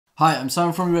Hi, I'm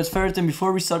Simon from Ferret, and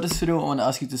before we start this video, I want to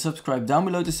ask you to subscribe down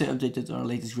below to stay updated on our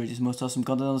latest, greatest, most awesome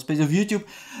content on the space of YouTube.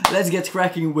 Let's get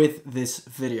cracking with this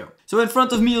video. So in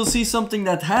front of me, you'll see something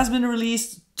that has been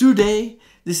released today.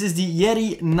 This is the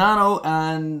Yeti Nano,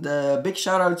 and big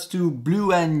shout outs to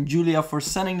Blue and Julia for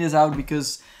sending this out,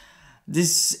 because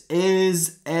this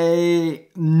is a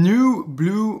new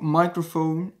Blue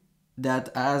microphone that,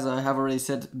 as I have already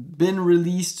said, been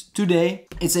released today.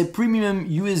 It's a premium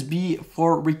USB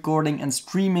for recording and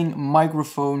streaming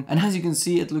microphone, and as you can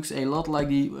see, it looks a lot like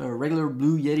the regular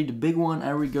Blue Yeti, the big one,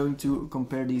 and we're going to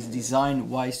compare these design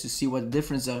wise to see what the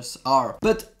differences are.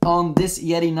 But on this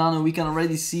Yeti Nano, we can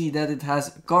already see that it has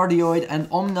cardioid and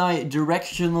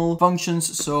omni-directional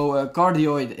functions. So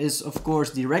cardioid is of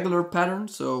course the regular pattern,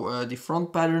 so the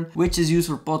front pattern, which is used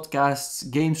for podcasts,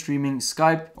 game streaming,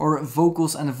 Skype, or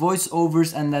vocals and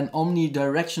voiceovers, and then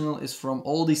omni-directional is from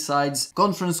all these sides: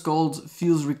 conference calls,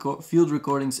 field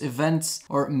recordings, events,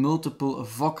 or multiple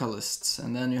vocalists.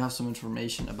 And then you have some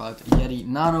information about Yeti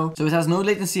Nano. So it has no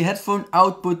latency headphone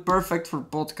output, perfect for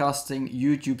podcasting,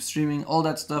 YouTube streaming, all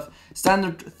that stuff.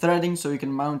 Standard threading, so you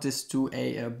can mount this to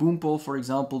a boom pole, for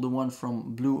example, the one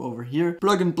from Blue over here.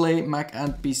 Plug and play, Mac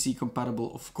and PC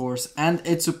compatible, of course, and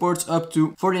it supports up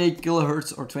to 48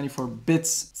 kilohertz or 24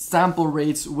 bits sample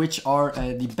rates, which are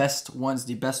the best ones,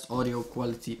 the best audio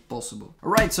quality possible.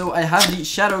 Alright, so I have the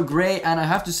shadow gray, and I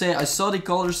have to say I saw the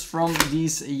colors from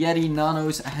these Yeti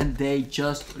Nanos and they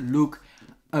just look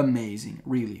amazing,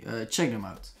 really. Check them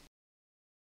out.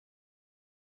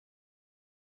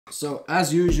 So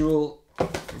as usual,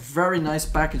 very nice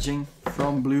packaging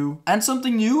from Blue. And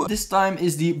something new this time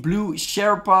is the Blue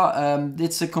Sherpa.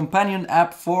 It's a companion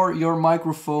app for your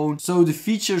microphone. So the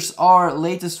features are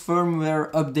latest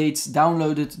firmware updates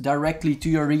downloaded directly to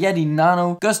your Yeti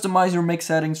Nano, customize your mix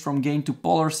settings from gain to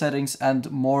polar settings,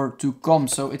 and more to come.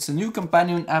 So it's a new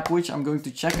companion app which I'm going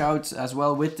to check out as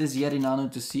well with this Yeti Nano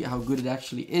to see how good it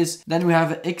actually is. Then we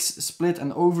have X split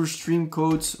and overstream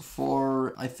codes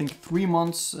for I think 3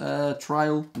 months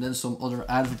trial, and then some other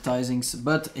advertisings.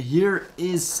 But here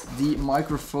is the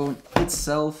microphone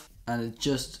itself, and it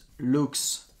just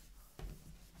looks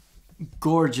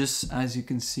gorgeous. As you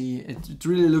can see, it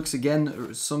really looks,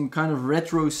 again, some kind of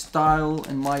retro style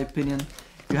in my opinion.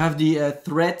 You have the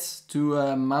thread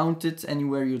to mount it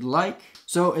anywhere you'd like.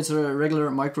 So it's a regular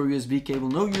micro USB cable,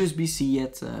 no USB-C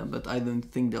yet, but I don't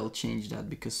think they'll change that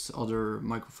because other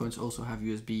microphones also have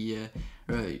USB,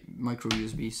 micro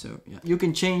USB. So yeah, you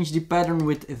can change the pattern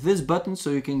with this button, so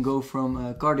you can go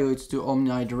from cardioid to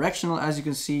omni-directional. As you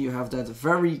can see, you have that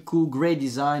very cool gray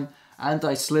design,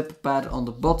 anti-slip pad on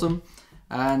the bottom,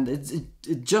 and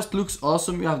it just looks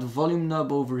awesome. You have the volume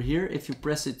knob over here. If you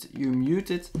press it, you mute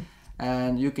it,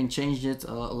 and you can change it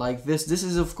like this. This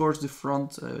is of course the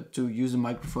front to use the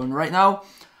microphone. Right now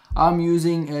I'm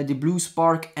using the Blue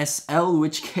Spark SL,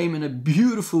 which came in a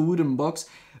beautiful wooden box.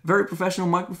 Very professional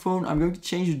microphone. I'm going to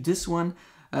change to this one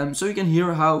so you can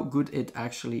hear how good it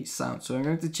actually sounds. So I'm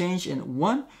going to change in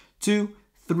 1, 2,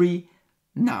 3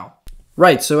 now.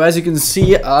 Right, so as you can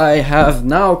see, I have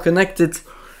now connected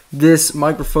this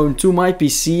microphone to my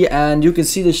PC, and you can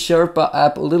see the Sherpa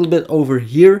app a little bit over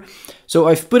here. So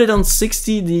I've put it on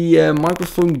 60, the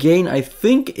microphone gain. I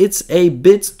think it's a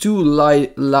bit too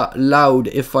loud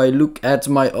if I look at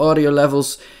my audio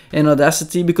levels in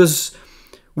Audacity, because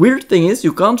weird thing is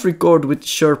you can't record with the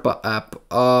Sherpa app.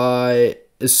 I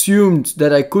assumed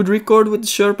that I could record with the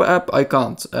Sherpa app. I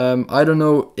can't. I don't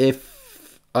know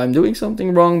if I'm doing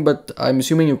something wrong, but I'm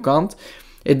assuming you can't.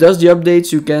 It does the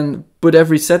updates. You can put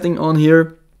every setting on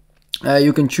here.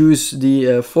 You can choose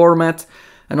the format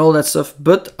and all that stuff,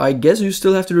 but I guess you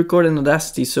still have to record in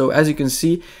Audacity. So as you can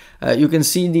see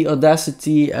the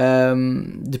Audacity,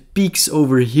 the peaks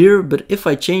over here, but if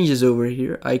I change this over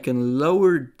here, I can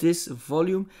lower this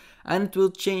volume and it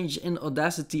will change in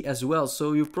Audacity as well.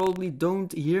 So you probably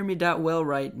don't hear me that well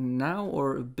right now,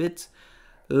 or a bit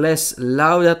less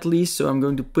loud at least. So I'm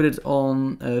going to put it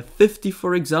on 50,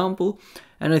 for example,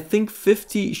 and I think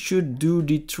 50 should do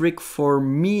the trick for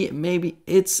me. Maybe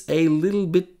it's a little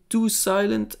bit too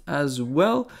silent as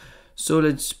well, so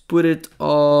let's put it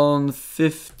on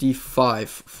 55,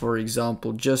 for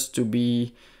example, just to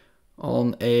be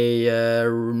on a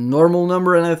normal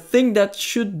number, and I think that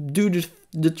should do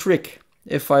the trick.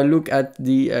 If I look at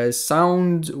the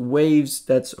sound waves,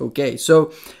 that's okay.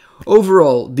 So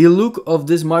overall, the look of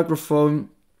this microphone,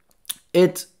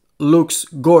 it looks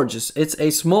gorgeous. It's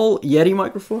a small Yeti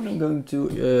microphone. I'm going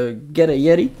to get a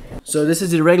Yeti. So this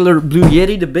is the regular Blue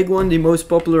Yeti, the big one, the most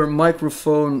popular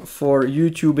microphone for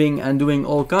YouTubing and doing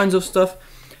all kinds of stuff.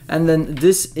 And then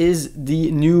this is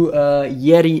the new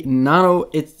Yeti Nano.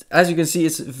 As you can see,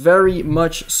 it's very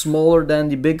much smaller than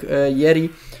the big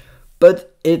Yeti,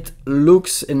 but it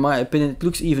looks, in my opinion, it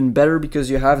looks even better because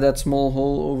you have that small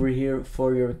hole over here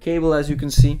for your cable, as you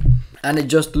can see. And it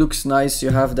just looks nice.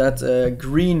 You have that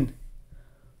green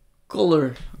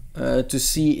color to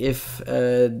see if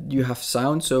you have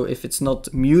sound, so if it's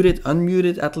not muted,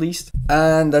 unmuted at least.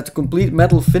 And that complete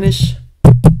metal finish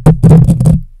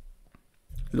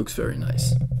looks very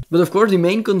nice. But of course the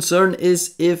main concern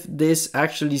is if this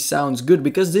actually sounds good,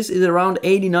 because this is around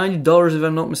 $80–90 if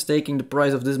I'm not mistaken, the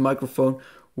price of this microphone,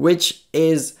 which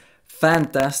is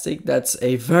fantastic. That's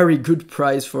a very good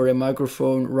price for a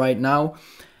microphone right now.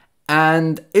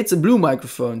 And it's a Blue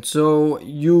microphone, so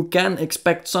you can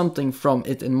expect something from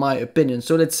it, in my opinion.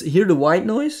 So let's hear the white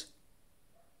noise.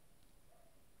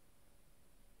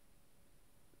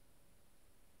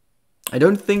 I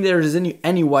don't think there is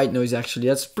any white noise actually.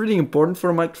 That's pretty important for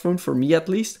a microphone, for me at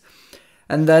least.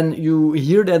 And then you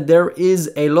hear that there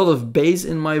is a lot of bass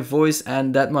in my voice,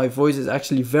 and that my voice is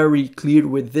actually very clear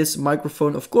with this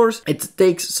microphone. Of course, it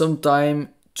takes some time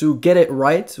to get it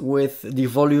right with the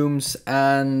volumes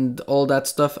and all that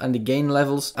stuff and the gain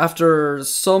levels. After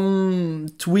some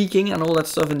tweaking and all that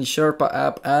stuff in the Sherpa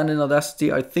app and in Audacity,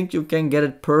 I think you can get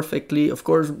it perfectly. Of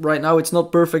course, right now it's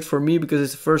not perfect for me because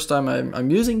it's the first time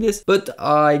I'm using this, but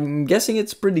I'm guessing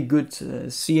it's pretty good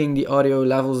seeing the audio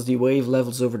levels, the wave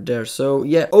levels over there. So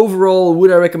yeah, overall, would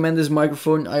I recommend this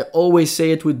microphone? I always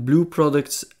say it with Blue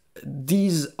products.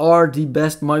 These are the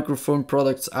best microphone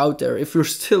products out there. If you're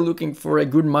still looking for a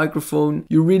good microphone,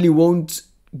 you really won't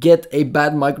get a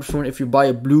bad microphone if you buy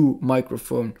a Blue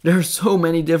microphone. There are so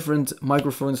many different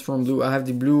microphones from Blue. I have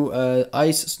the Blue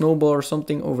Ice Snowball or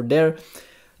something over there.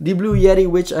 The Blue Yeti,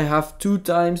 which I have 2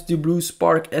 times, the Blue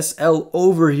Spark SL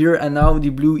over here, and now the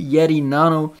Blue Yeti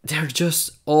Nano. They're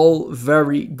just all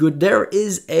very good. There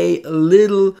is a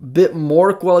little bit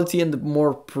more quality in the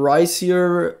more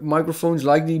pricier microphones,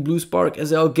 like the Blue Spark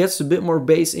SL gets a bit more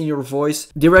bass in your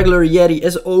voice. The regular Yeti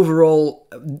is overall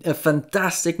a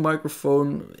fantastic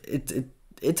microphone.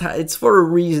 It's for a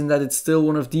reason that it's still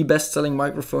one of the best-selling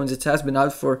microphones. It has been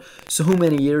out for so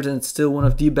many years and it's still one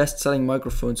of the best-selling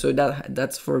microphones. So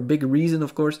that's for a big reason,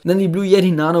 of course. Then the Blue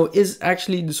Yeti Nano is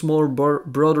actually the smaller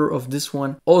brother of this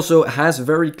one. Also has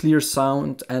very clear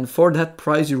sound, and for that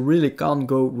price you really can't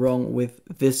go wrong with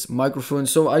this microphone.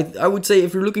 So I would say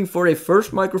if you're looking for a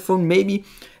first microphone, maybe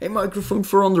a microphone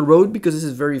for on the road, because this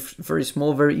is very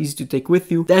small, very easy to take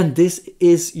with you, then this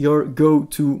is your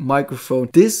go-to microphone.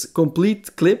 This complete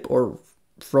clip, or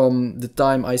from the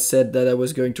time I said that I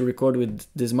was going to record with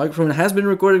this microphone, has been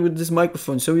recorded with this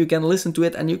microphone, so you can listen to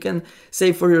it and you can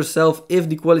say for yourself if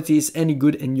the quality is any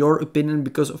good in your opinion,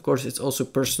 because of course it's also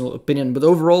personal opinion. But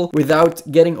overall, without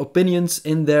getting opinions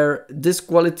in there, this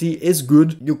quality is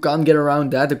good. You can't get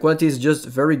around that. The quality is just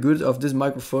very good of this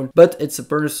microphone, but it's a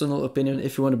personal opinion.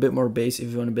 If you want a bit more bass,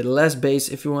 if you want a bit less bass,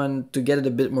 if you want to get it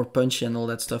a bit more punchy and all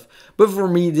that stuff. But for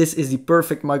me, this is the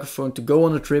perfect microphone to go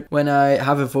on a trip, when I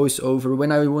have a voiceover,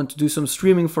 when I want to do some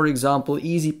streaming, for example.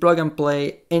 Easy plug and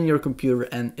play in your computer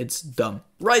and it's done.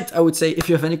 Right, I would say if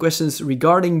you have any questions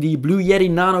regarding the Blue Yeti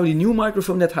Nano, the new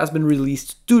microphone that has been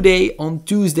released today on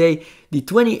Tuesday, the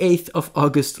 28th of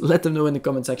August, let them know in the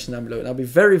comment section down below and I'll be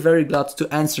very glad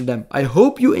to answer them. I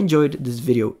hope you enjoyed this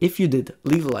video. If you did,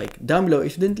 leave a like down below.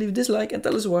 If you didn't, leave a dislike and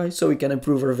tell us why, so we can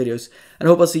improve our videos. And I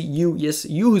hope I'll see you, yes,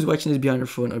 you who's watching this behind your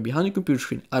phone or behind your computer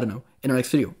screen, I don't know, in our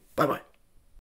next video. Bye bye.